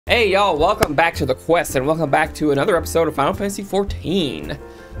Hey y'all, welcome back to the quest and welcome back to another episode of Final Fantasy XIV. When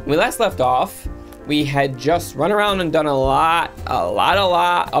we last left off, we had just run around and done a lot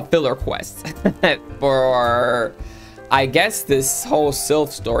of filler quests for, I guess, this whole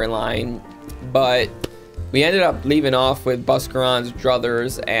Sylph storyline, but we ended up leaving off with Buscarron's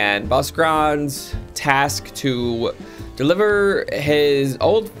druthers and Buscarron's task to deliver his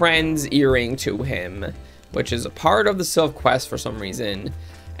old friend's earring to him, which is a part of the Sylph quest for some reason.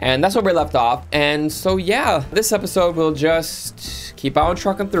 And that's where we left off. And so yeah, this episode we'll just keep on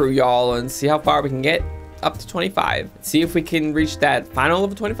trucking through, y'all, and see how far we can get up to 25. See if we can reach that final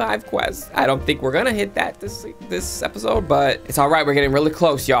level 25 quest. I don't think we're gonna hit that this episode, but it's all right. We're getting really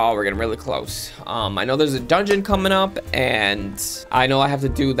close, y'all. We're getting really close. I know there's a dungeon coming up, and I know I have to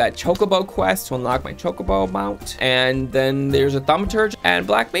do that chocobo quest to unlock my chocobo mount, and then there's a thaumaturge and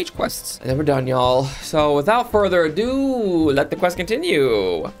black mage quests, and then we're done, y'all. So without further ado, let the quest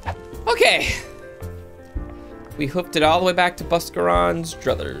continue. Okay, we hooked it all the way back to Buscarron's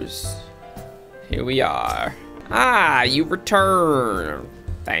druthers. Here we are. Ah, you return.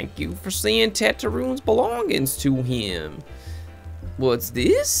 Thank you for seeing Tetaroon's belongings to him. What's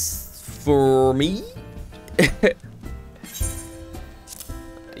this for me?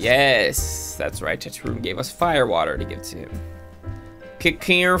 Yes, that's right. Tetaroon gave us firewater to give to him.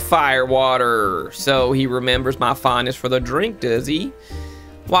 Kikir firewater. So he remembers my fondness for the drink, does he?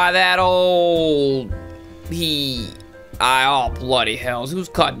 Why, that old... Oh, bloody hells, who's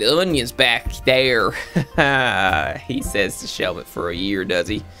caught the onions back there? He says to shelve it for a year, does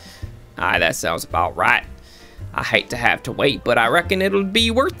he? Aye, that sounds about right. I hate to have to wait, but I reckon it'll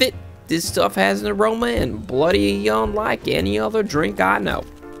be worth it. This stuff has an aroma and bloody unlike any other drink I know.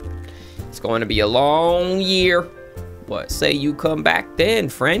 It's going to be a long year. What say you come back then,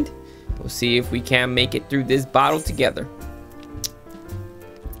 friend? We'll see if we can make it through this bottle together.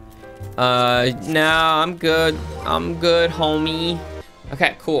 No, I'm good, homie.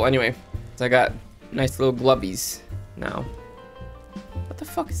 Okay, cool. Anyway, so I got nice little glovies now. What the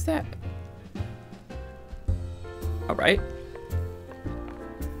fuck is that? All right,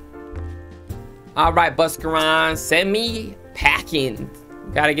 Buscarron, send me packing.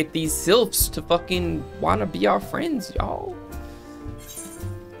 Gotta get these Sylphs to fucking wanna be our friends, y'all.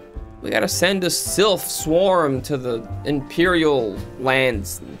 We gotta send a Sylph swarm to the imperial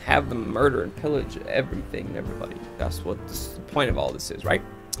lands and have them murder and pillage everything and everybody. That's what the point of all this is, right?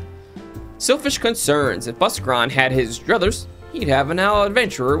 Sylphish concerns. If Buscarron had his druthers, he'd have an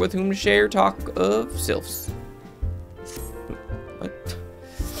adventurer with whom to share talk of Sylphs. What?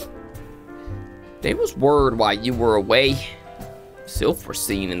 There was word while you were away. Sylph were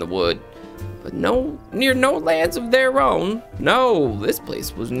seen in the wood, but near no lands of their own. No, this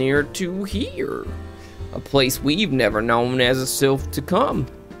place was near to here. A place we've never known as a Sylph to come.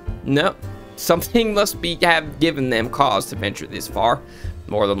 No, something must have given them cause to venture this far.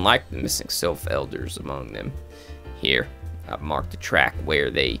 More than likely missing Sylph elders among them. Here, I've marked the track where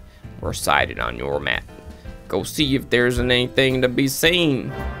they were sighted on your map. Go see if there's anything to be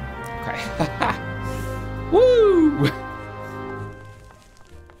seen. Okay. Woo!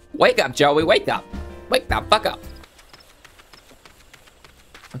 Wake up, Joey, wake up. Wake the fuck up.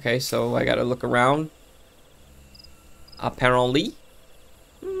 Okay, so I gotta look around. Apparently.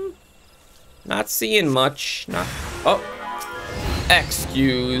 Not seeing much. Oh.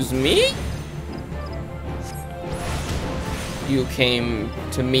 Excuse me? You came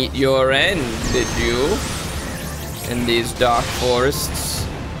to meet your end, did you? In these dark forests?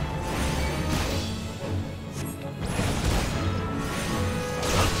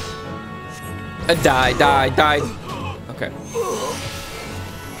 Die. Okay.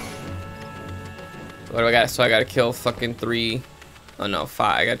 What do I got? So I gotta kill fucking 3. Oh no,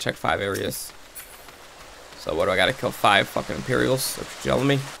 5. I gotta check 5 areas. So what do I gotta kill? 5 fucking imperials? That's what you're telling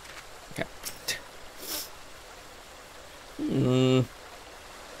me? Okay.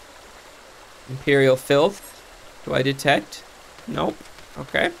 Imperial filth. Do I detect? Nope.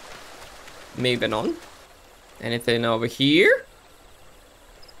 Okay. Moving on. Anything over here?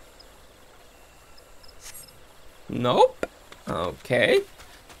 Nope. Okay.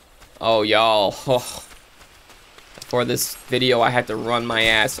 Oh, y'all. Oh. For this video, I had to run my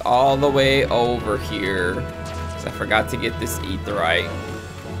ass all the way over here, because I forgot to get this aetheryte.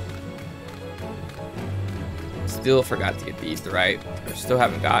 Still forgot to get the aetheryte. I still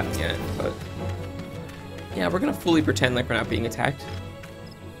haven't gotten yet, but... yeah, we're gonna fully pretend like we're not being attacked.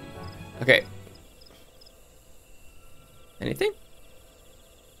 Okay. Anything?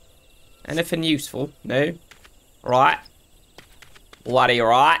 Anything useful? No? Right. Bloody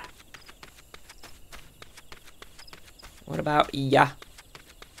right. What about ya?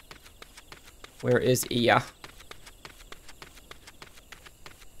 Where is Ia?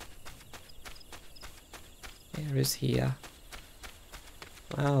 Where is Ia?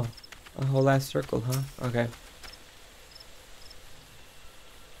 Wow. A whole last circle, huh? Okay.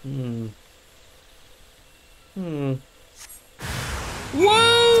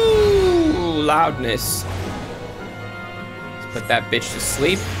 Whoa! Loudness. Let's put that bitch to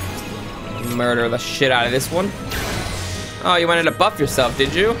sleep. Murder the shit out of this one. Oh, you wanted to buff yourself,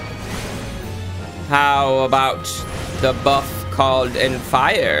 did you? How about the buff called In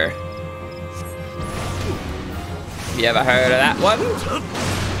Fire? You ever heard of that one?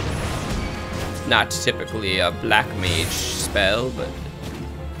 Not typically a black mage spell, but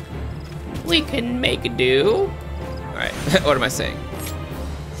we can make it do. Alright, what am I saying?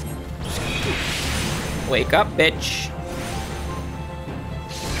 Wake up, bitch.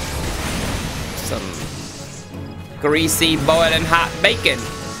 Some greasy, boiling hot bacon.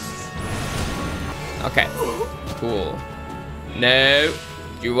 Okay, cool. No,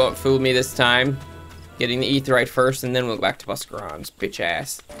 you won't fool me this time. Getting the etherite first, and then we'll go back to Buscarron's bitch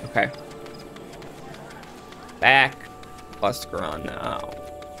ass. Okay. Back. Buscarron now.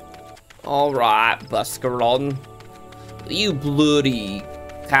 Alright, Buscarron. You bloody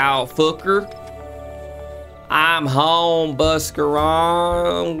cow fucker. I'm home,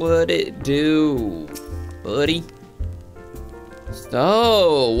 Buscarron. What it do, buddy?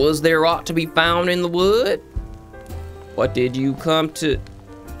 So, was there aught to be found in the wood? What did you come to?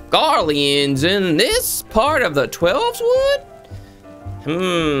 Garleans in this part of the 12's wood?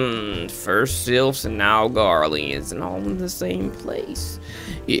 First Sylphs and now Garleans, and all in the same place.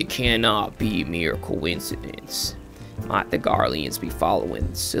 It cannot be mere coincidence. Might the Garleans be following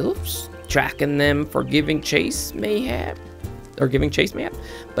the Sylphs, tracking them for giving chase, mayhap?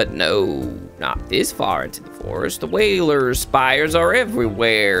 But no, not this far into the forest. The whalers' spires are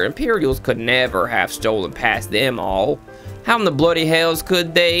everywhere. Imperials could never have stolen past them all. How in the bloody hells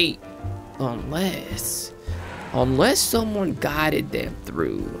could they? Unless someone guided them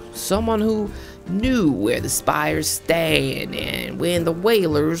through. Someone who knew where the spires stand and when the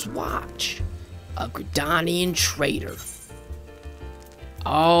whalers watch. A Gridanian traitor.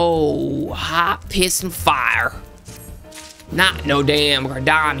 Oh, hot piss and fire. Not no damn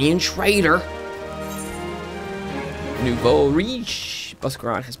Gridanian traitor. Nouveau riche.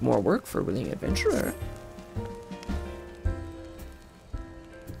 Buscarron has more work for a willing adventurer.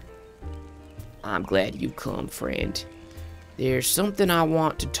 I'm glad you come, friend. There's something I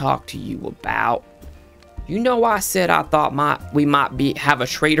want to talk to you about. You know, I said I thought we might have a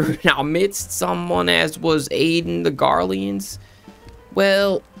traitor in our midst, someone as was aiding the Garleans.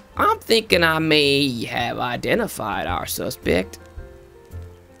 Well, I'm thinking I may have identified our suspect.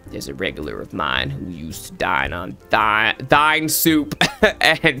 There's a regular of mine who used to dine on thine soup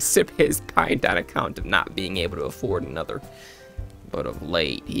and sip his pint on account of not being able to afford another. But of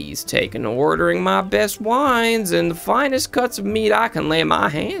late, he's taken to ordering my best wines and the finest cuts of meat I can lay my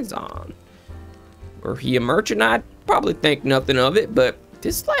hands on. Were he a merchant, I'd probably think nothing of it, but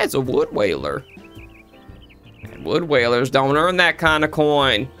this lad's a wood whaler. And wood whalers don't earn that kind of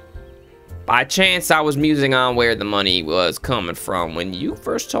coin. By chance, I was musing on where the money was coming from when you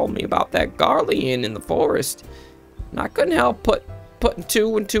first told me about that Garlean in the forest. And I couldn't help putting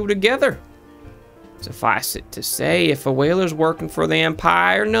two and two together. Suffice it to say, if a whaler's working for the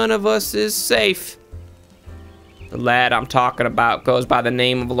Empire, none of us is safe. The lad I'm talking about goes by the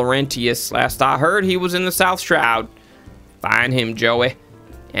name of Laurentius. Last I heard, he was in the South Shroud. Find him, Joey.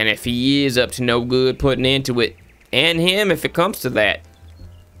 And if he is up to no good putting into it, and him if it comes to that.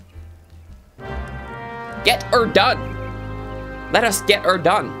 Get her done. Let us get her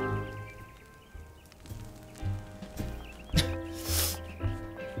done.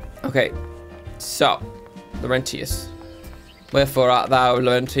 Okay. So, Laurentius. Wherefore art thou,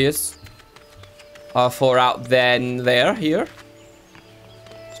 Laurentius? For out then there, here?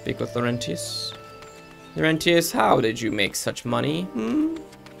 Speak with Laurentius. Laurentius, how did you make such money?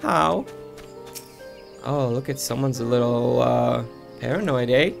 How? Oh, look at someone's a little, paranoid,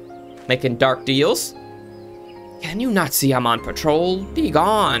 eh? Making dark deals? Can you not see I'm on patrol? Be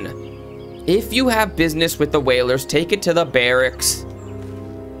gone. If you have business with the whalers, take it to the barracks.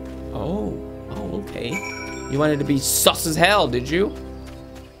 Oh, okay. You wanted to be sus as hell, did you?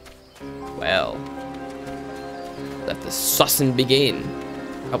 Well, let the sussing begin.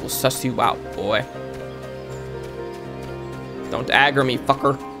 I will suss you out, boy. Don't aggro me,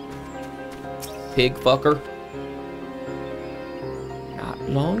 fucker. Pig fucker. Not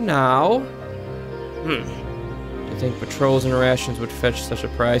long now. I think patrols and rations would fetch such a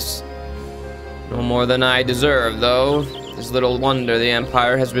price. No more than I deserve, though. It's little wonder the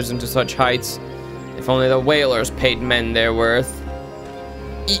Empire has risen to such heights. If only the whalers paid men their worth.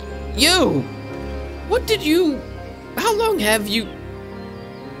 You! What did you... How long have you...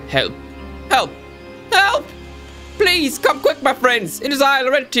 Help. Help! Help! Please, come quick, my friends! It is I,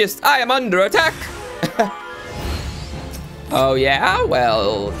 Laurentius. I am under attack! Oh, yeah?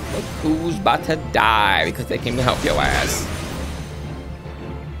 Well, look who's about to die because they came to help your ass.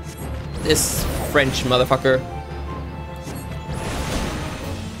 This French motherfucker.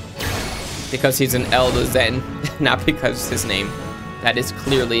 Because he's an Elder Zen, not because his name. That is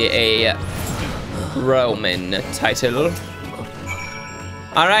clearly a Roman title.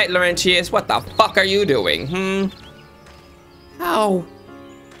 Alright, Laurentius, what the fuck are you doing, How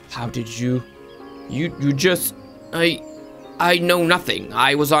did you... You just... I know nothing.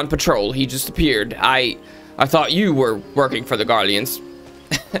 I was on patrol. He just appeared. I thought you were working for the Garleans.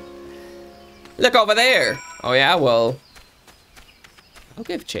 Look over there. Oh, yeah? Well, I'll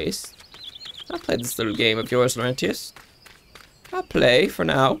give chase. I'll play this little game of yours, Laurentius. I'll play for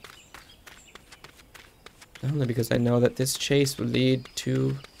now. Only because I know that this chase will lead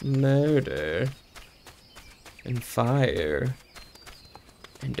to murder and fire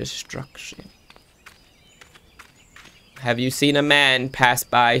and destruction. Have you seen a man pass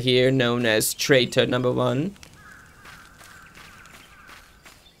by here known as Traitor Number 1?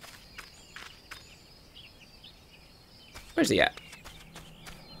 Where's he at?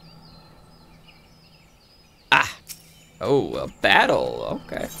 Ah! Oh, a battle.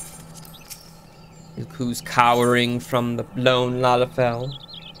 Okay. Look who's cowering from the lone Lalafell.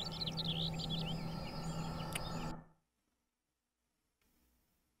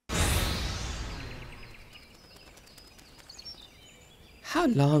 How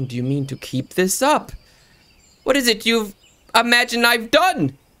long do you mean to keep this up? What is it you've imagined I've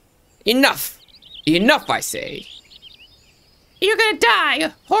done? Enough! Enough, I say! You're gonna die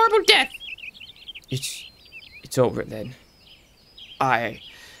a horrible death! It's over then. I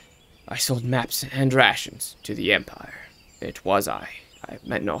sold maps and rations to the Empire. It was I. I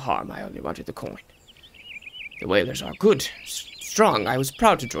meant no harm, I only wanted the coin. The whalers are good, strong. I was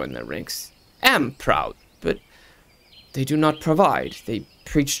proud to join their ranks. Am proud, but they do not provide. They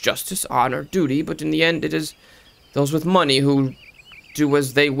preach justice, honor, duty, but in the end it is those with money who do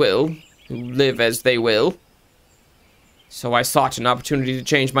as they will, who live as they will. So I sought an opportunity to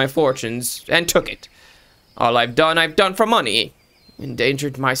change my fortunes, and took it. All I've done for money.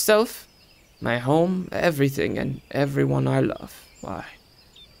 Endangered myself, my home, everything, and everyone I love. Why,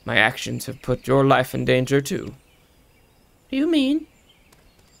 my actions have put your life in danger too. What do you mean?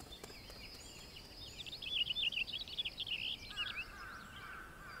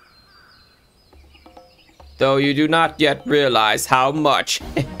 Though you do not yet realize how much.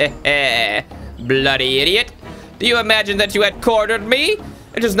 Bloody idiot. Do you imagine that you had cornered me?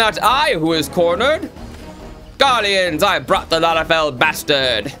 It is not I who is cornered. Garleans, I brought the Lalafell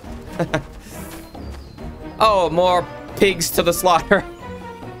bastard. Oh, more pigs to the slaughter.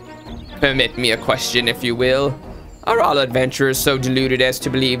 Permit me a question, if you will. Are all adventurers so deluded as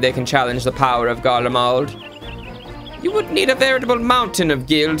to believe they can challenge the power of Garlemald? You would need a veritable mountain of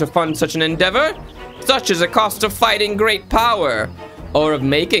gil to fund such an endeavor. Such is the cost of fighting great power, or of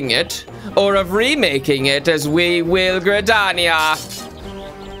making it, or of remaking it as we will Gridania.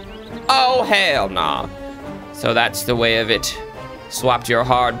 Oh, hell nah. So that's the way of it. Swapped your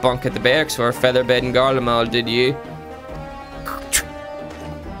hard bunk at the barracks for a featherbed in Garlemald, did you?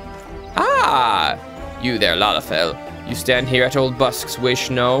 Ah, you there, Lalafell. You stand here at old Busk's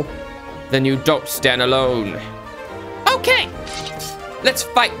wish, no? Then you don't stand alone. Okay, let's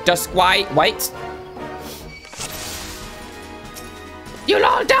fight, Dusk Whites. You'll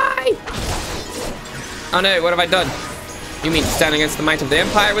all die! Oh no, what have I done? You mean stand against the might of the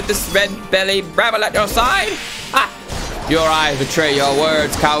Empire with this red-bellied rabble at your side? Ah! Your eyes betray your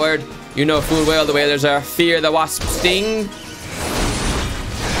words, coward. You know full well the whalers are fear the wasp sting.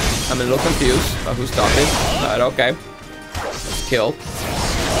 I'm a little confused about who's talking, but okay. Let's kill.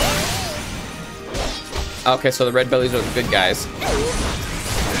 Okay, so the red bellies are the good guys.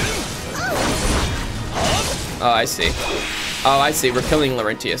 Oh, I see. Oh, I see. We're killing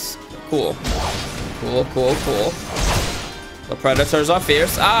Laurentius. Cool. Cool, cool, cool. The predators are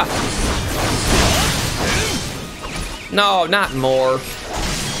fierce. Ah! No, not more.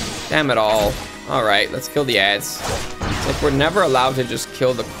 Damn it all. Alright, let's kill the ads. It's like we're never allowed to just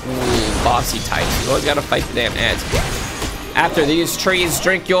kill the cool, bossy types. You always gotta fight the damn ads. After these trees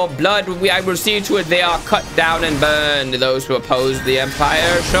drink your blood, I will see to it they are cut down and burned. Those who oppose the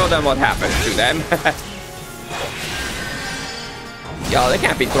Empire, show them what happens to them. Y'all, they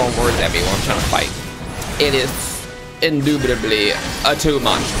can't be throwing words at me while I'm trying to fight. It is indubitably a too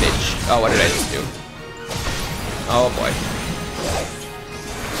much, bitch. Oh, what did I just do? Oh boy.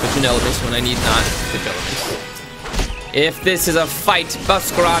 Switching elements when I need not switch elements. If this is a fight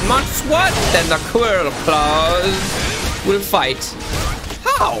Buscarron wants what, then the Quirrell Claws will fight.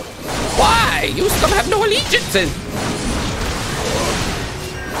 How? Why? You still have no allegiances.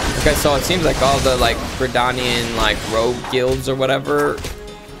 Okay, so it seems like all the like Gridanian like rogue guilds or whatever,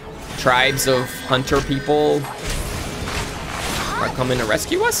 tribes of hunter people are coming to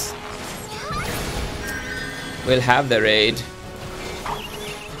rescue us. We'll have their aid.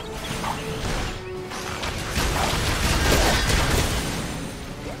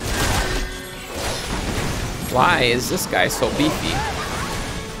 Why is this guy so beefy?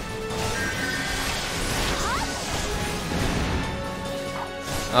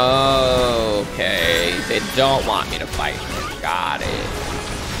 Okay, they don't want me to fight. Got it.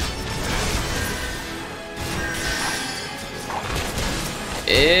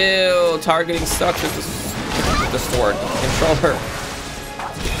 Ew, targeting sucks with the sword controller.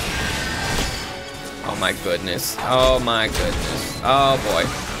 Oh my goodness. Oh my goodness. Oh boy.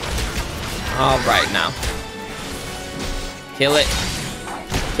 All right now. Kill it.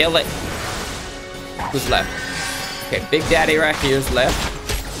 Kill it. Who's left? Okay, Big Daddy right here's left.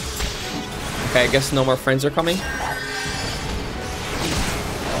 Okay, I guess no more friends are coming.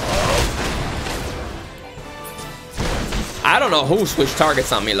 I don't know who switched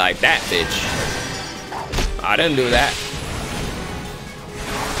targets on me like that, bitch. I didn't do that.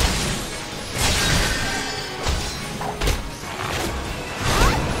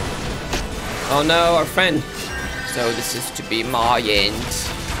 Oh no, our friend. So this is to be my end.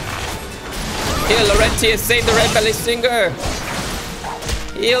 Heal Laurentius, save the red belly singer.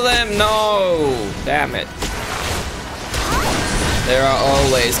 Heal them, no. Damn it. There are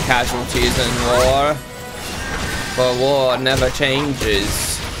always casualties in war, but war never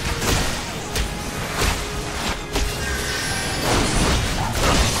changes.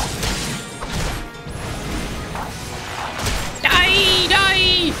 Die,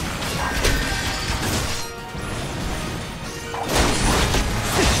 die.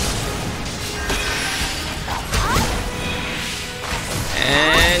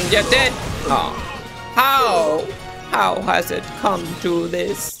 And you're dead. Oh. How? How has it come to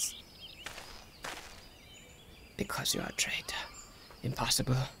this? Because you're a traitor.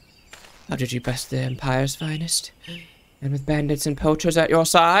 Impossible. How did you best the Empire's finest? And with bandits and poachers at your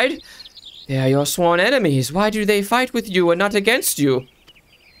side? They are your sworn enemies. Why do they fight with you and not against you?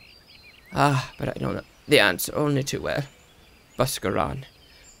 Ah, but I don't know the answer only too well. Buscarron.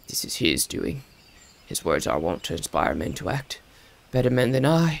 This is his doing. His words are wont to inspire men to act. Better men than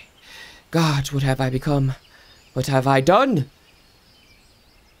I. Gods, what have I become? What have I done?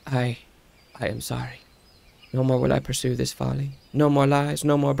 I am sorry. No more will I pursue this folly. No more lies,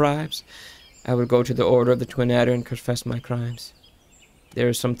 no more bribes. I will go to the Order of the Twin Adder and confess my crimes. There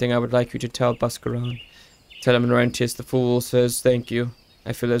is something I would like you to tell Buscarron. Tell him Laurentius the Fool says thank you.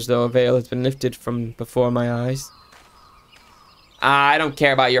 I feel as though a veil has been lifted from before my eyes. I don't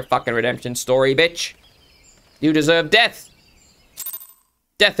care about your fucking redemption story, bitch. You deserve death.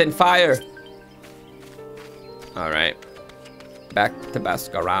 Death and fire. Alright. Back to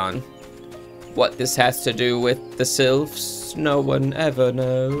Buscarron. What this has to do with the Slyphs, no one ever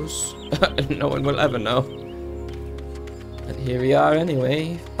knows. No one will ever know. But here we are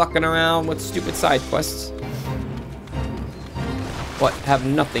anyway, fucking around with stupid side quests. What have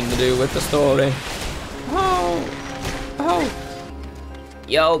nothing to do with the story. Oh! Oh!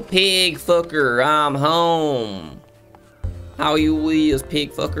 Yo, pig fucker, I'm home. How you wheels,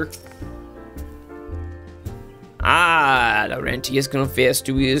 pig fucker? Ah, Laurentius confessed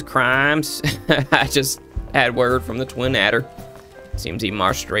to his crimes. I just had word from the Twin Adder. Seems he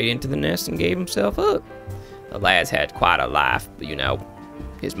marched straight into the nest and gave himself up. The lad's had quite a life, but you know,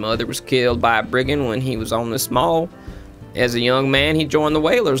 his mother was killed by a brigand when he was on the Small. As a young man, he joined the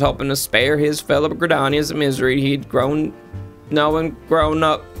Whalers, hoping to spare his fellow Gridanians the misery he'd grown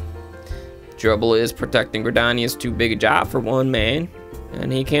up. Trouble is, protecting Gridania is too big a job for one man,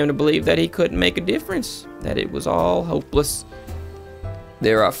 and he came to believe that he couldn't make a difference, that it was all hopeless.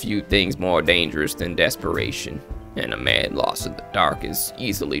 There are few things more dangerous than desperation, and a man lost in the dark is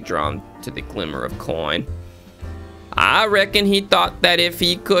easily drawn to the glimmer of coin. I reckon he thought that if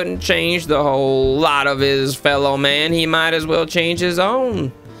he couldn't change the whole lot of his fellow man, he might as well change his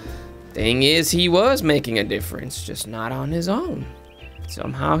own. Thing is, he was making a difference, just not on his own.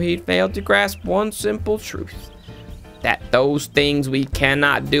 Somehow he'd failed to grasp one simple truth. That those things we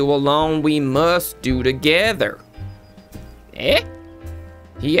cannot do alone, we must do together. Eh?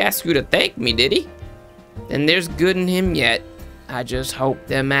 He asked you to thank me, did he? Then there's good in him yet. I just hope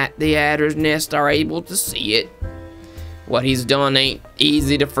them at the Adder's Nest are able to see it. What he's done ain't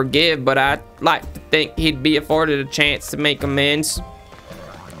easy to forgive, but I'd like to think he'd be afforded a chance to make amends.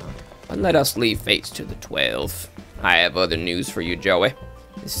 But let us leave fates to the 12. I have other news for you, Joey.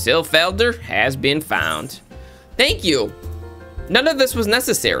 The Sylph Elder has been found. Thank you. None of this was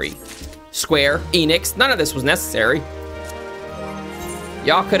necessary. Square, Enix, none of this was necessary.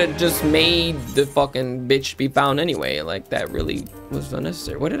 Y'all could have just made the fucking bitch be found anyway. Like, that really was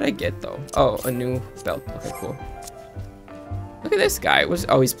unnecessary. What did I get, though? Oh, a new belt. Okay, cool. Look at this guy.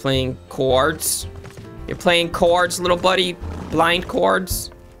 He's playing chords. You're playing chords, little buddy. Blind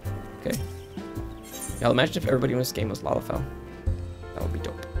chords. Okay. Y'all imagine if everybody in this game was Lalafell. That would be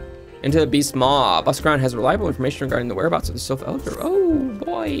dope. Into the Beast Maw. Buscarron has reliable information regarding the whereabouts of the Sylph Elder. Oh,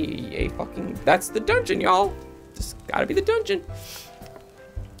 boy. That's the dungeon, y'all. Just gotta be the dungeon.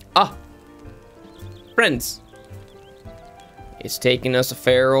 Ah. Friends. It's taken us a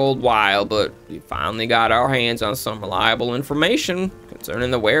fair old while, but we finally got our hands on some reliable information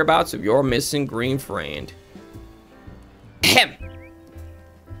concerning the whereabouts of your missing green friend. Ahem.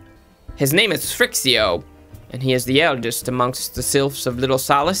 His name is Frixio, and he is the eldest amongst the Sylphs of Little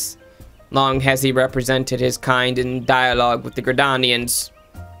Solace. Long has he represented his kind in dialogue with the Gridanians.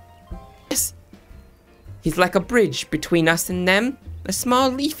 Yes, he's like a bridge between us and them. A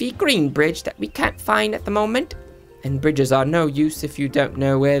small leafy green bridge that we can't find at the moment. And bridges are no use if you don't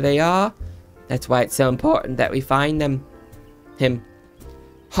know where they are. That's why it's so important that we find them. Him.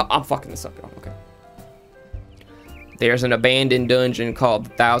 I'm fucking this up, y'all. Okay. There's an abandoned dungeon called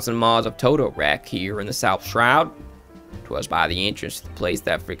the Thousand Maws of Toto-rak here in the South Shroud. 'Twas by the entrance to the place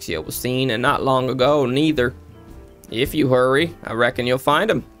that Frixio was seen, and not long ago neither. If you hurry, I reckon you'll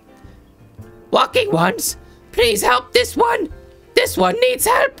find him. Walking ones, please help this one. This one needs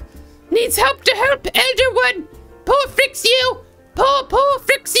help. Needs help to help Elder One. Poor Frixio. Poor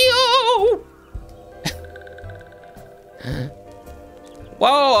Frixio.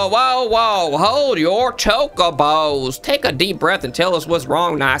 Whoa. Hold your chocobos. Take a deep breath and tell us what's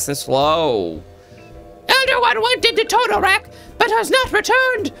wrong nice and slow. Elder One went into Toto-rak, but has not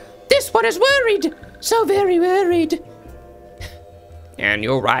returned. This one is worried. So very worried. And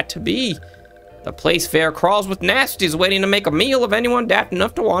you're right to be. The place fair crawls with nasties waiting to make a meal of anyone daft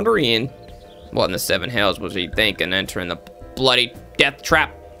enough to wander in. What in the seven hells was he thinking entering the bloody death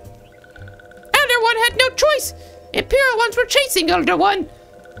trap? Elder One had no choice. Imperial ones were chasing Elder One.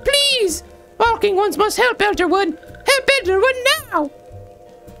 Please, walking ones must help Elder One. Help Elder One now.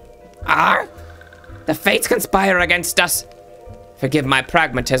 The fates conspire against us. Forgive my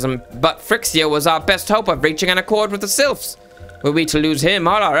pragmatism, but Frixio was our best hope of reaching an accord with the Sylphs. Were we to lose him,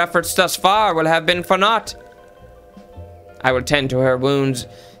 all our efforts thus far will have been for naught. I will tend to her wounds.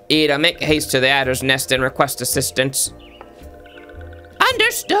 Ida, make haste to the adder's nest and request assistance.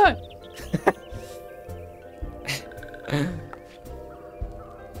 Understood.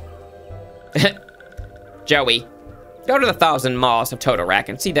 Joey, go to the Thousand Maws of Toto-rak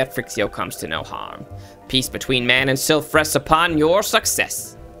and see that Frixio comes to no harm. Peace between man and Sylph rests upon your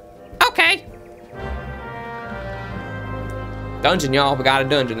success. Okay. Dungeon, y'all. We got a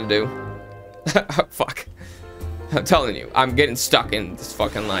dungeon to do. Oh, fuck. I'm telling you, I'm getting stuck in this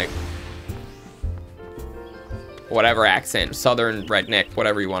fucking, like, whatever accent. Southern, redneck,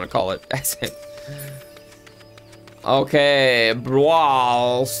 whatever you want to call it, accent. Okay.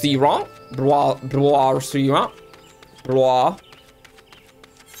 Brasirant. Brasirant.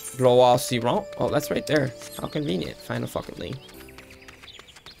 Oh, that's right there. How convenient. Final fucking link.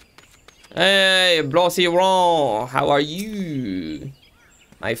 Hey, Buscarron, how are you?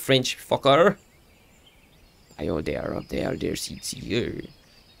 My French fucker. Oh, there, up there, seats here.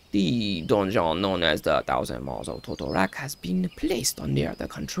 The dungeon known as the Thousand Maws of Toto-rak has been placed under the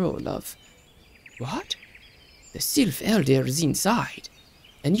control of... What? The Sylph Elder is inside.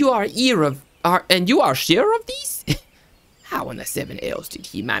 And you are sure of these? How in the seven hells did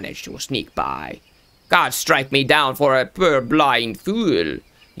he manage to sneak by? God strike me down for a poor blind fool.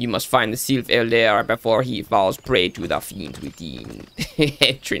 You must find the Sylph Elder before he falls prey to the fiends within.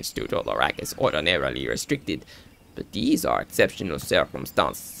 Entrance to Toto-rak is ordinarily restricted, but these are exceptional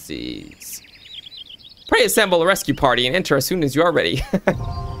circumstances. Pray assemble a rescue party and enter as soon as you are ready.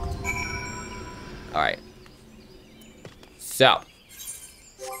 Alright. So.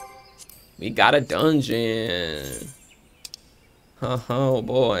 We got a dungeon. Oh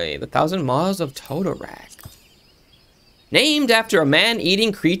boy. The Thousand Maws of Toto-rak. Named after a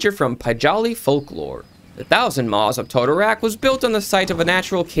man-eating creature from Pajali folklore, the Thousand Maws of Toto-rak was built on the site of a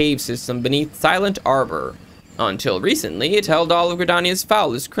natural cave system beneath Silent Arbor. Until recently, it held all of Gridania's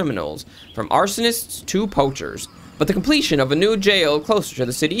foulest criminals, from arsonists to poachers. But the completion of a new jail closer to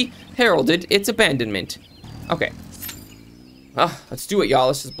the city heralded its abandonment. Okay. Let's do it, y'all.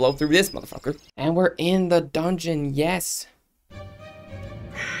 Let's just blow through this motherfucker. And we're in the dungeon, yes.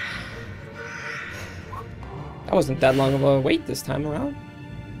 That wasn't that long of a wait this time around.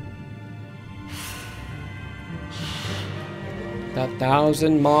 The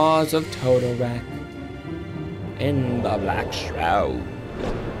Thousand Maws of Toto-rak in the Black Shroud.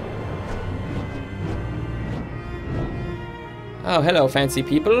 Oh, hello, fancy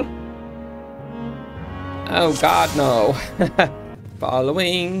people. Oh, God, no.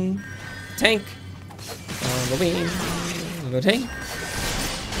 Following tank. Following the tank.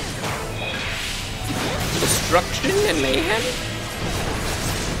 Destruction and mayhem.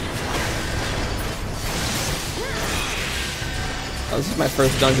 Oh, this is my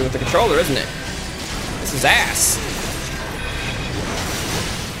first dungeon with the controller, isn't it? This is ass.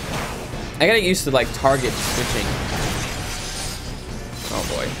 I gotta get used to, like, target switching. Oh,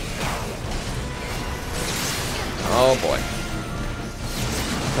 boy. Oh, boy.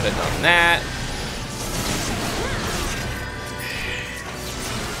 Could have done that.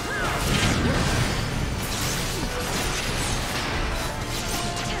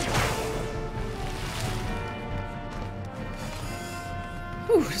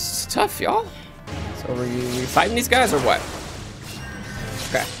 Whew, this is tough, y'all. So are you fighting these guys or what?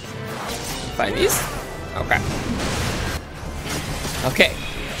 Okay. Fighting these? Okay. Okay.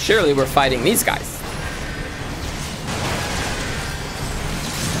 Surely we're fighting these guys.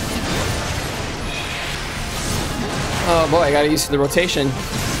 Oh boy, I got used to the rotation.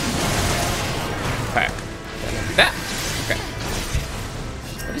 Okay. Gotta do that. Okay.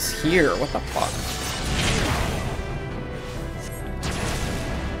 What is here? What the fuck?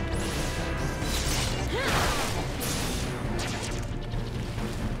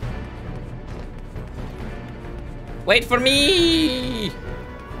 Wait for me!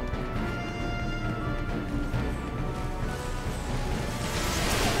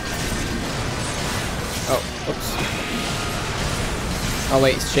 Oh, oops. Oh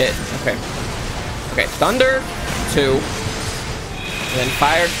wait, shit. Okay. Okay, thunder, 2. And then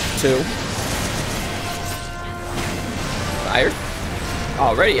fire, 2. Fire?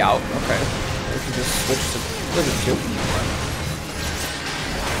 Already out. Okay. We can just switch to blizzard 2.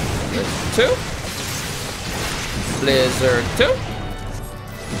 Blizzard 2. Blizzard 2.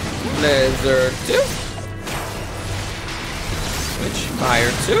 Blizzard 2. Switch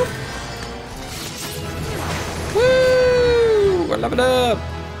fire 2. Woo! We're leveling up.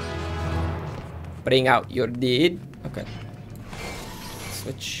 Bring out your deed. Okay.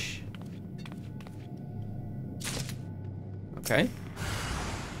 Switch. Okay.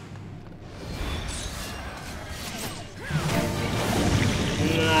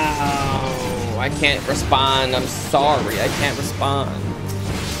 No, I can't respond. I'm sorry. I can't respond.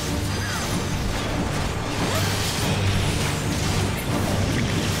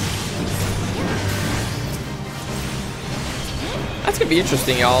 That's gonna be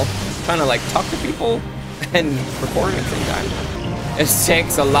interesting, y'all. Trying to like talk to people and recording at the same time. This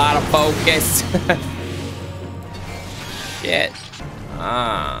takes a lot of focus. Shit.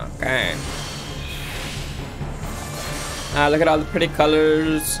 Ah, okay. Ah, look at all the pretty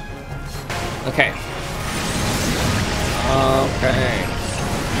colors. Okay. Okay.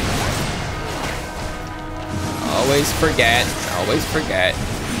 Always forget. Always forget.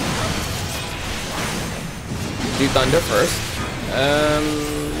 Do thunder first.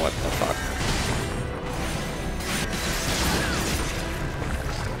 What the fuck?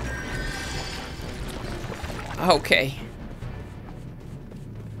 Okay.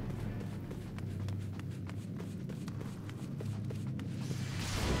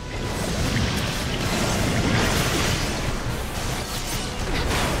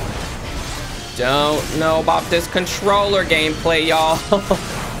 Don't know about this controller gameplay, y'all.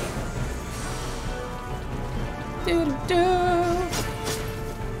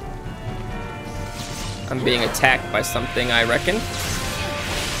 I'm being attacked by something, I reckon.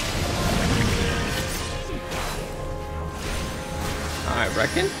 I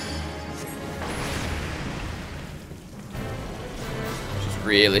reckon. Just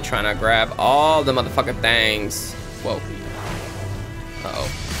really trying to grab all the motherfucking things. Whoa. Uh-oh.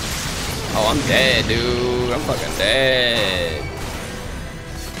 Oh, I'm dead, dude. I'm fucking dead.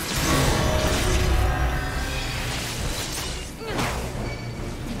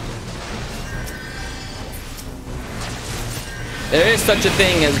 There is such a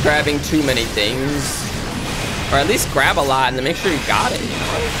thing as grabbing too many things. Or at least grab a lot and then make sure you got it, you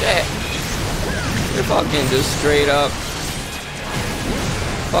know? Shit. You're fucking just straight up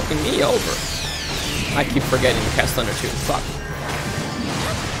fucking me over. I keep forgetting to cast Thunder too. Fuck.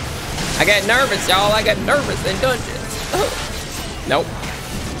 I get nervous, y'all. I get nervous in dungeons. Nope.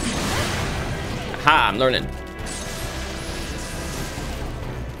 Aha, I'm learning.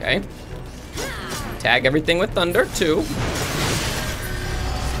 Okay. Tag everything with thunder, too.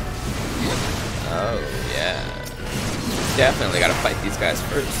 Oh, yeah. Definitely gotta fight these guys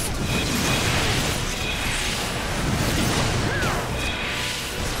first.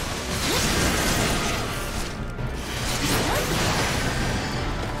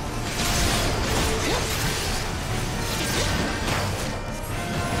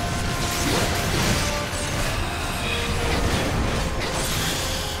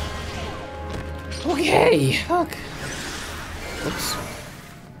 Okay, fuck. Oops.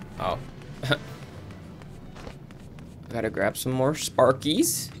 Oh. Gotta grab some more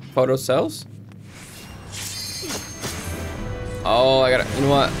sparkies. Photocells. Oh, I gotta, you know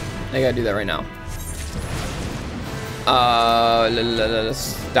what? I gotta do that right now. Let's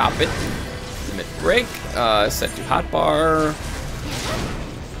stop it. Limit break. Set to hotbar.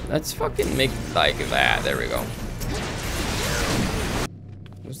 Let's fucking make like that. There we go.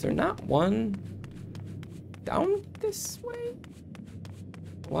 Was there not one down this way?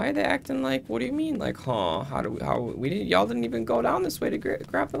 Why are they acting like, what do you mean? Like, huh? Y'all didn't even go down this way to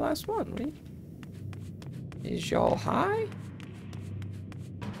grab the last one. Is y'all high?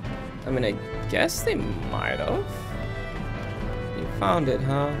 I mean, I guess they might have. You found it,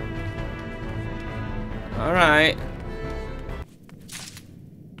 huh? All right.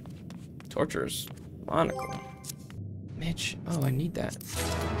 Torture's monocle. Mitch, oh, I need that.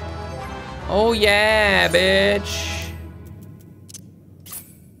 Oh yeah, bitch.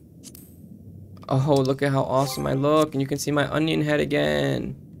 Oh, look at how awesome I look. And you can see my onion head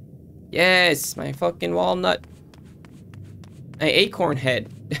again. Yes, my fucking walnut. My acorn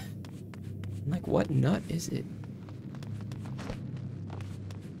head. I'm like, what nut is it?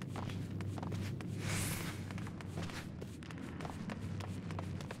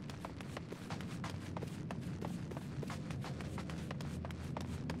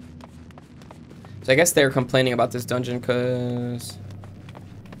 So I guess they're complaining about this dungeon because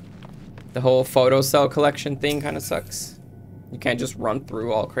the whole photo cell collection thing kind of sucks. You can't just run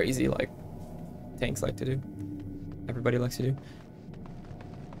through all crazy like tanks like to do. Everybody likes to do.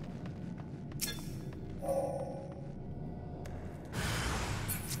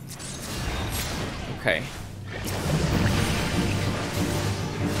 Okay.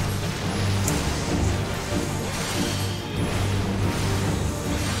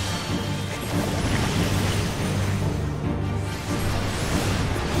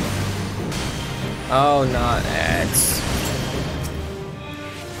 Oh, not ads.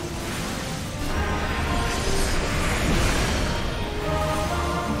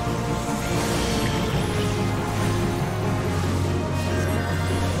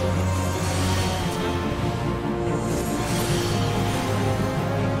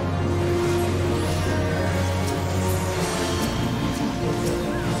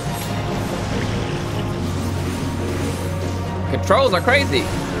 Controls are crazy.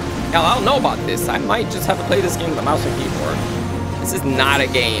 Hell, I don't know about this. I might just have to play this game with a mouse and keyboard. This is not a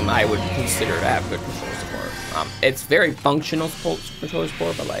game I would consider to have good control support. It's very functional control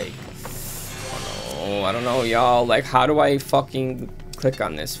support, but like, I don't know, y'all. Like, how do I fucking click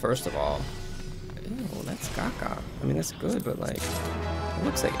on this, first of all? Ew, that's caca. I mean, that's good, but like, it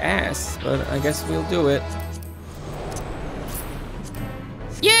looks like ass, but I guess we'll do it.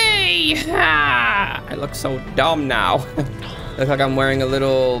 Yay! Ah! I look so dumb now. Look like I'm wearing a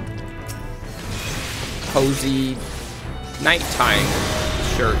little cozy nighttime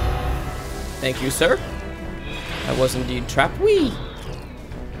shirt. Thank you, sir. I was indeed trapped. Wee.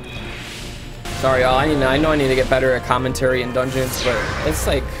 Sorry, y'all. I know I need to get better at commentary in dungeons, but it's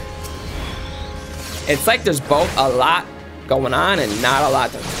like there's both a lot going on and not a lot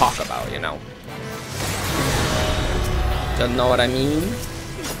to talk about, you know. Don't know what I mean?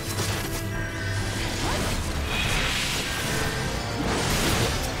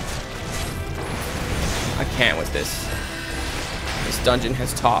 I can't with this. This dungeon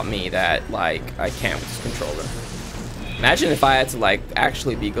has taught me that, like, I can't with this controller. Imagine if I had to, like,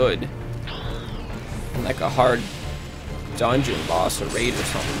 actually be good in, like, a hard dungeon boss or raid or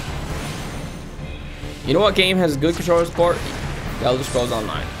something. You know what game has good controller support? The Elder Scrolls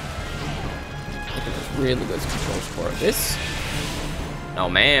Online. I think it's really good controller support. This? No,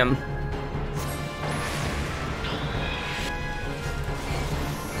 ma'am.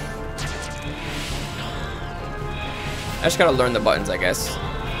 I just gotta learn the buttons, I guess.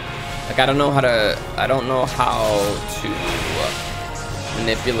 Like, I don't know how to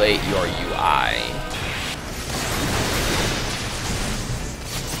manipulate your UI.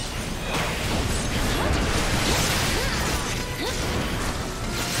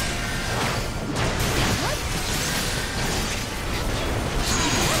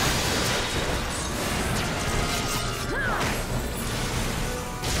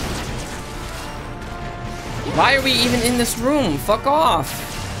 Why are we even in this room? Fuck off.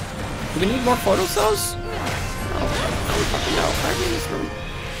 Do we need more photo cells? Oh, fucking no. Why are we in this room?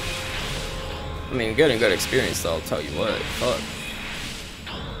 I mean, good experience though, I'll tell you what. Fuck.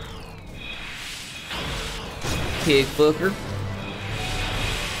 Pig fucker.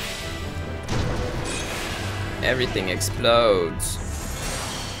 Everything explodes.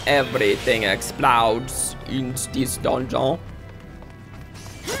 Everything explodes in this dungeon.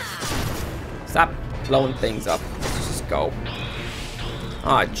 Stop blowing things up. Let's just go.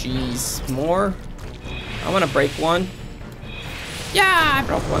 Aw, jeez. More? I want to break one. Yeah, I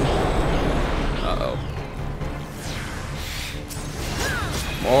broke one. Uh-oh.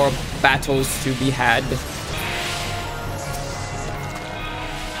 More battles to be had.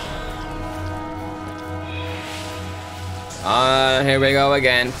 Here we go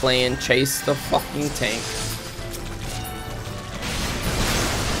again, playing Chase the fucking Tank.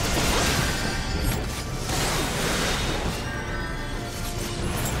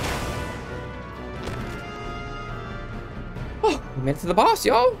 Oh, we made it to the boss,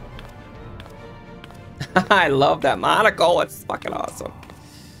 yo! I love that monocle, it's fucking awesome.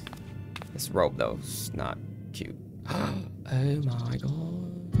 This robe, though, is not cute. Oh my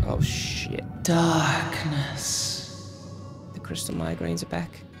god. Oh shit. Darkness. Crystal migraines are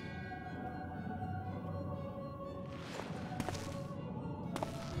back.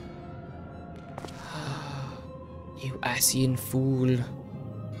 You Asian fool.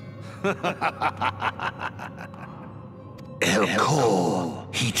 Elko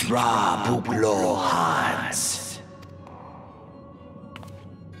hitra buklo hans.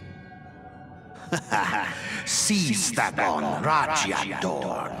 Seize that on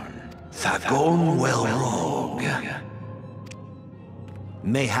Rajadorn. Thagon well rogue.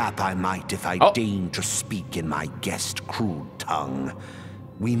 Mayhap I might if I deign to speak in my guest crude tongue.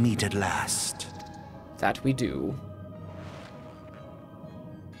 We meet at last. That we do.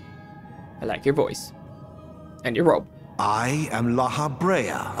 I like your voice. And your robe. I am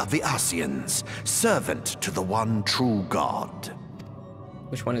Lahabrea of the Asians, servant to the one true God.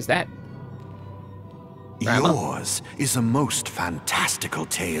 Which one is that? Yours is a most fantastical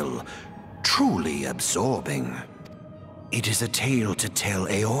tale, truly absorbing. It is a tale to tell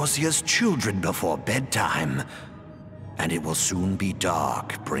Eorzea's children before bedtime, and it will soon be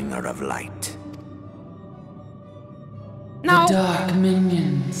dark, bringer of light. No. The dark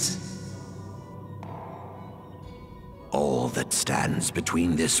minions. All that stands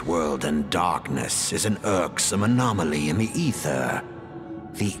between this world and darkness is an irksome anomaly in the ether.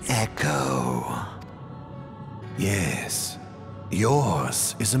 The Echo. Yes,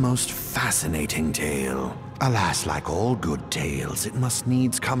 yours is a most fascinating tale. Alas, like all good tales, it must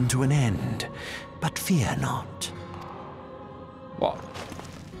needs come to an end. But fear not. What?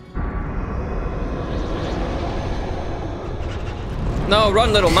 No,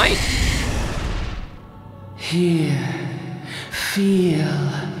 run, little mite. Here,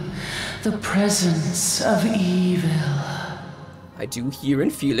 feel the presence of evil. I do hear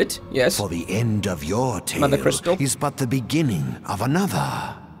and feel it, yes. For the end of your tale Mother Crystal is but the beginning of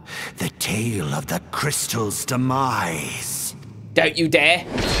another. The tale of the crystal's demise. Don't you dare.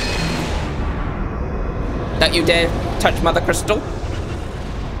 Don't you dare touch Mother Crystal.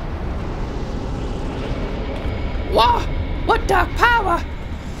 What? What dark power?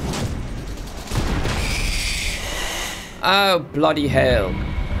 Oh, bloody hell.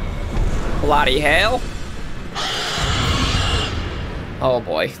 Bloody hell. Oh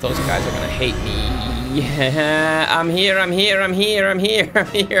boy, those guys are gonna hate me. Yeah, I'm here.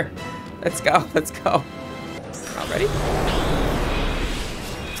 Let's go, All ready?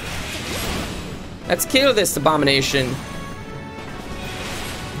 Let's kill this abomination.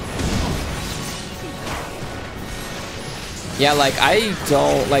 Yeah, like, I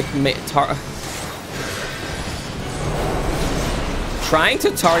don't like trying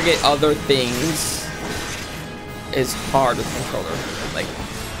to target other things is hard with the controller. Like,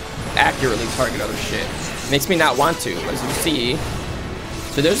 accurately target other shit. Makes me not want to, as you see.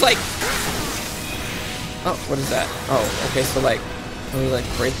 So there's like... Oh, what is that? Oh, okay, so like... Can we like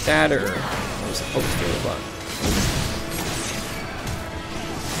break that, or... What was supposed to do? What?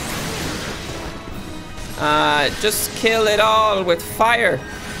 Just kill it all with fire.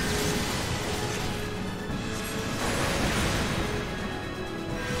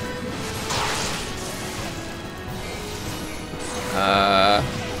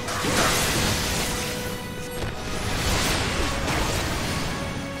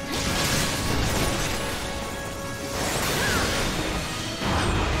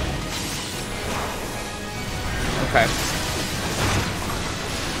 Okay.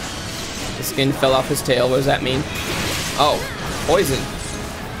 The skin fell off his tail. What does that mean? Oh, poison.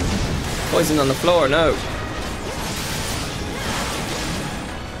 Poison on the floor, no.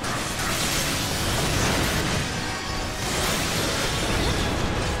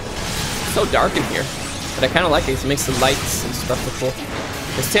 It's so dark in here. But I kind of like it. It makes the lights and stuff look cool.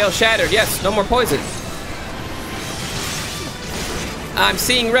 His tail shattered. Yes, no more poison. I'm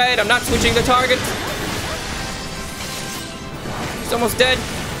seeing red. I'm not switching the target. He's almost dead.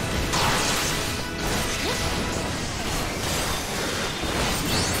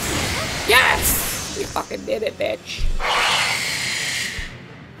 Yes! We fucking did it, bitch.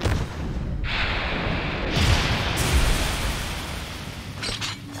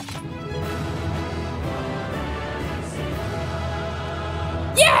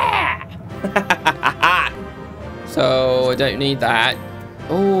 Yeah! So, I don't need that.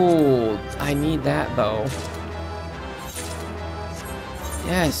 Oh, I need that, though.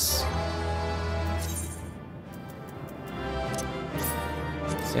 Yes.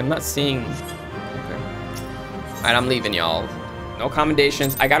 See, I'm not seeing... Okay. Alright, I'm leaving, y'all. No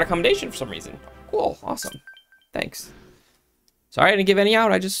commendations. I got a commendation for some reason. Cool. Awesome. Thanks. Sorry I didn't give any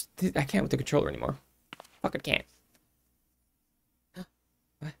out. I can't with the controller anymore. Fucking can't.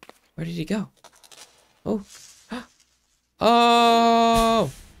 Where did he go? Oh. Oh!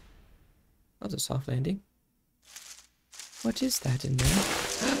 That was a soft landing. What is that in there?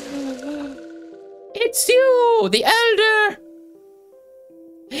 It's you! The Elder!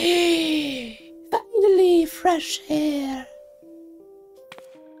 Finally, fresh air.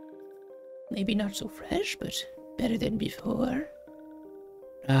 Maybe not so fresh, but better than before.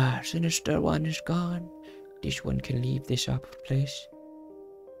 Ah, Sinister one is gone. This one can leave this place.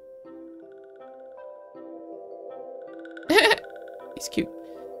 He's cute.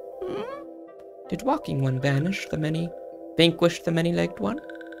 Did Walking One vanquish the many-legged one?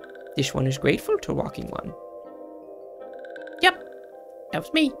 This one is grateful to Walking One. Yep, that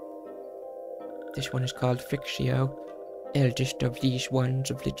was me. This one is called Frixio, eldest of these ones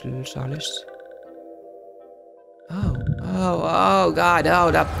of little solace. Oh, God,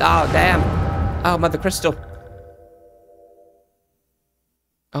 oh, damn. Oh, Mother Crystal.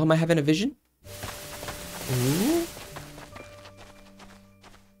 Oh, am I having a vision? Ooh.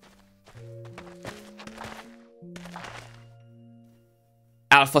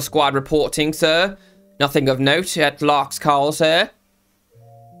 Alpha Squad reporting, sir. Nothing of note at Locke's call, sir.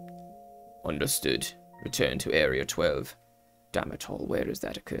 Understood. Return to Area 12. Damn it all, where is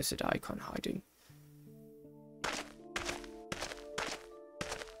that accursed icon hiding?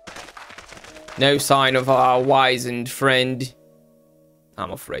 No sign of our wizened friend.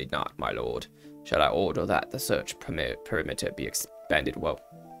 I'm afraid not, my lord. Shall I order that the search perimeter be expanded? Well,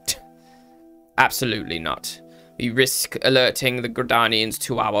 absolutely not. We risk alerting the Gridanians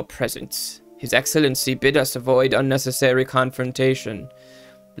to our presence. His Excellency bid us avoid unnecessary confrontation.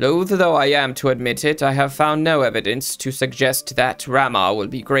 Loath though I am to admit it, I have found no evidence to suggest that Rama will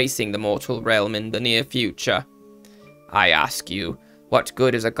be gracing the mortal realm in the near future. I ask you, what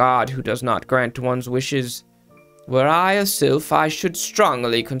good is a god who does not grant one's wishes? Were I a sylph, I should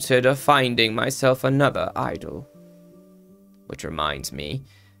strongly consider finding myself another idol. Which reminds me,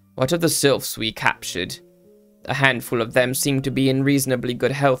 what of the sylphs we captured? A handful of them seemed to be in reasonably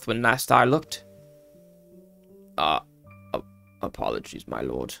good health when last I looked. Apologies, my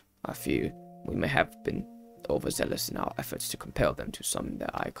lord. I fear we may have been overzealous in our efforts to compel them to summon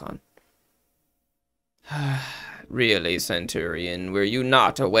their icon. Really, Centurion, were you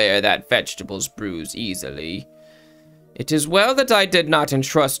not aware that vegetables bruise easily? It is well that I did not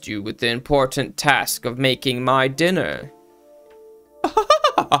entrust you with the important task of making my dinner.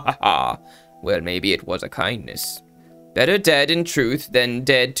 Well, maybe it was a kindness. Better dead in truth than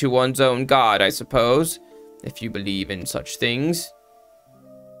dead to one's own god, I suppose, if you believe in such things.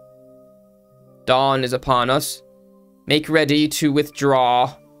 Dawn is upon us. Make ready to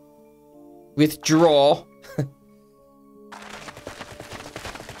withdraw. Withdraw.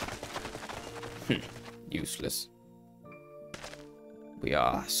 Useless. We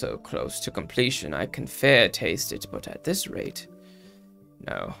are so close to completion, I can fair taste it, but at this rate...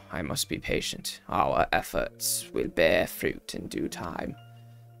 No, I must be patient. Our efforts will bear fruit in due time.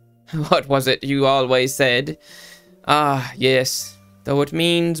 What was it you always said? Ah, yes. Though it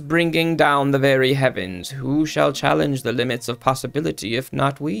means bringing down the very heavens, who shall challenge the limits of possibility if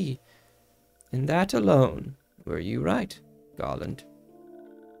not we? In that alone, were you right, Garland?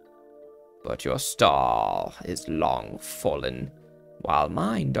 But your star is long fallen, while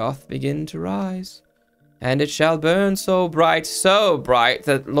mine doth begin to rise. And it shall burn so bright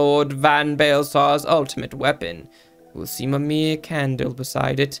that Lord Van Baelsar's ultimate weapon will seem a mere candle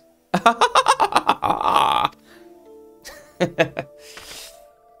beside it.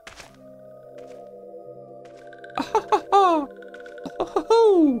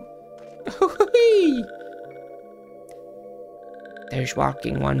 There's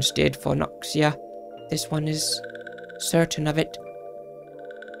walking ones did for Noxia. This one is certain of it.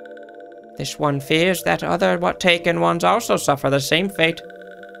 This one fears that other taken ones also suffer the same fate.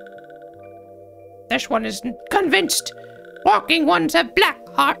 This one is convinced. Walking ones have black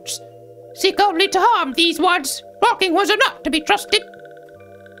hearts. Seek only to harm these ones. Walking ones are not to be trusted.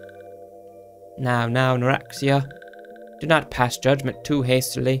 Now, Noraxia. Do not pass judgment too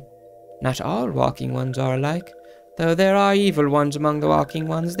hastily. Not all walking ones are alike. Though there are evil ones among the walking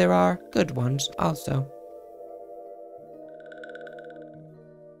ones, there are good ones also.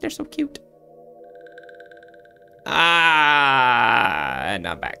 They're so cute. And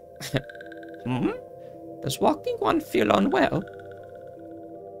I'm back. Does walking one feel unwell?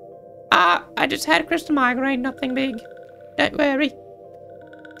 I just had a crystal migraine, nothing big. Don't worry.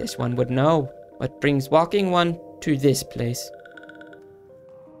 This one would know what brings walking one to this place.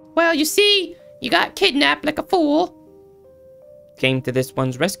 Well, you see, you got kidnapped like a fool. Came to this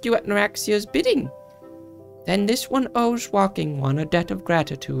one's rescue at Noraxia's bidding. Then this one owes walking one a debt of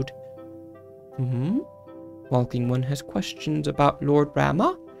gratitude. Walking one has questions about Lord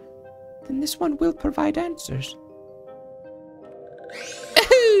Rama? Then this one will provide answers.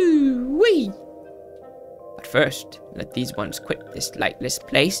 Ooh-wee! But first, let these ones quit this lightless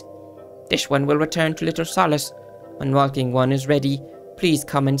place. This one will return to Little Solace. When walking one is ready, please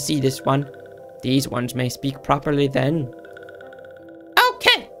come and see this one. These ones may speak properly then.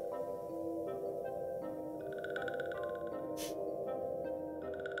 Okay!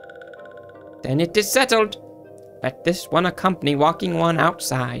 Then it is settled. Let this one accompany walking one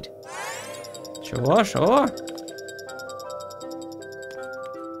outside. Sure.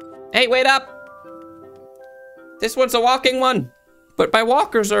 Hey, wait up! This one's a walking one, but my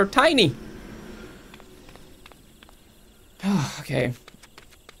walkers are tiny. Okay.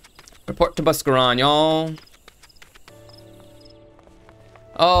 Report to Buscarron, y'all.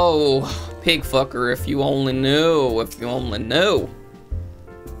 Oh, pig fucker, if you only knew,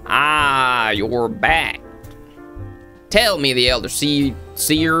 Ah, you're back. Tell me the Elder Seer,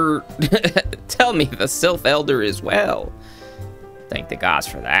 tell me the Sylph Elder as well. Thank the gods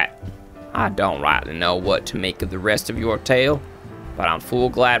for that. I don't rightly know what to make of the rest of your tale, but I'm full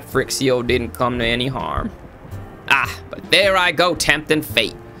glad Frixio didn't come to any harm. But there I go tempting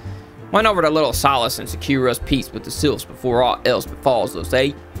fate. Went over to Little Solace and secure us peace with the Sylphs before aught else befalls us,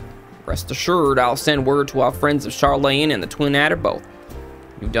 eh? Rest assured, I'll send word to our friends of Charlene and the Twin Adder both.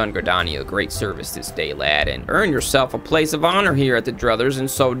 You've done Gridania a great service this day, lad, and earned yourself a place of honor here at the Druthers in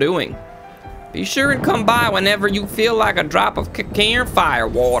so doing. Be sure and come by whenever you feel like a drop of cairn-fire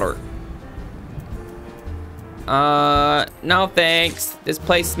water. No thanks. This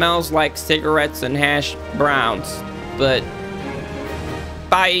place smells like cigarettes and hash browns. But,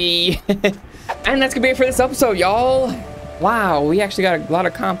 bye. And that's gonna be it for this episode, y'all. Wow, we actually got a lot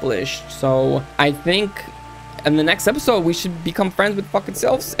accomplished. So, I think in the next episode, we should become friends with fucking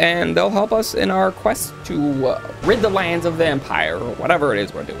Sylphs, and they'll help us in our quest to rid the lands of the Empire, or whatever it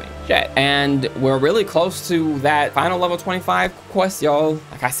is we're doing. Shit. And we're really close to that final level 25 quest, y'all.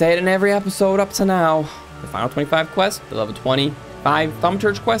 Like I said in every episode up to now, the final 25 quest, the level 25 Thumb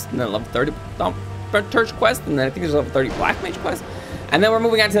Church quest, and then level 30 Thumb Church quest, and then I think there's a level 30 Black Mage quest. And then we're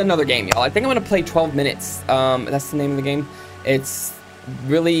moving on to another game, y'all. I think I'm gonna play 12 Minutes. That's the name of the game. It's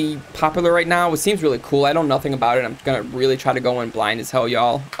really popular right now. It seems really cool. I know nothing about it. I'm gonna really try to go in blind as hell,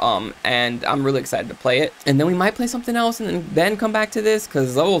 y'all. And I'm really excited to play it. And then we might play something else and then come back to this,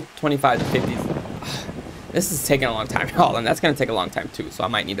 because level 25 to 50, this is taking a long time, y'all, and that's gonna take a long time too. So I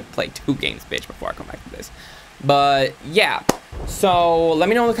might need to play 2 games, bitch, before I come back to this. But yeah, so let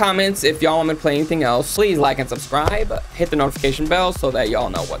me know in the comments if y'all want me to play anything else. Please like and subscribe, hit the notification bell so that y'all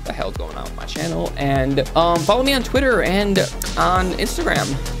know what the hell's going on with my channel, and follow me on Twitter and on Instagram.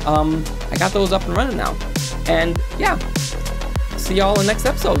 I got those up and running now. And yeah, see y'all in the next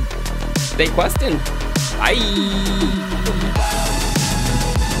episode. Stay questing. Bye.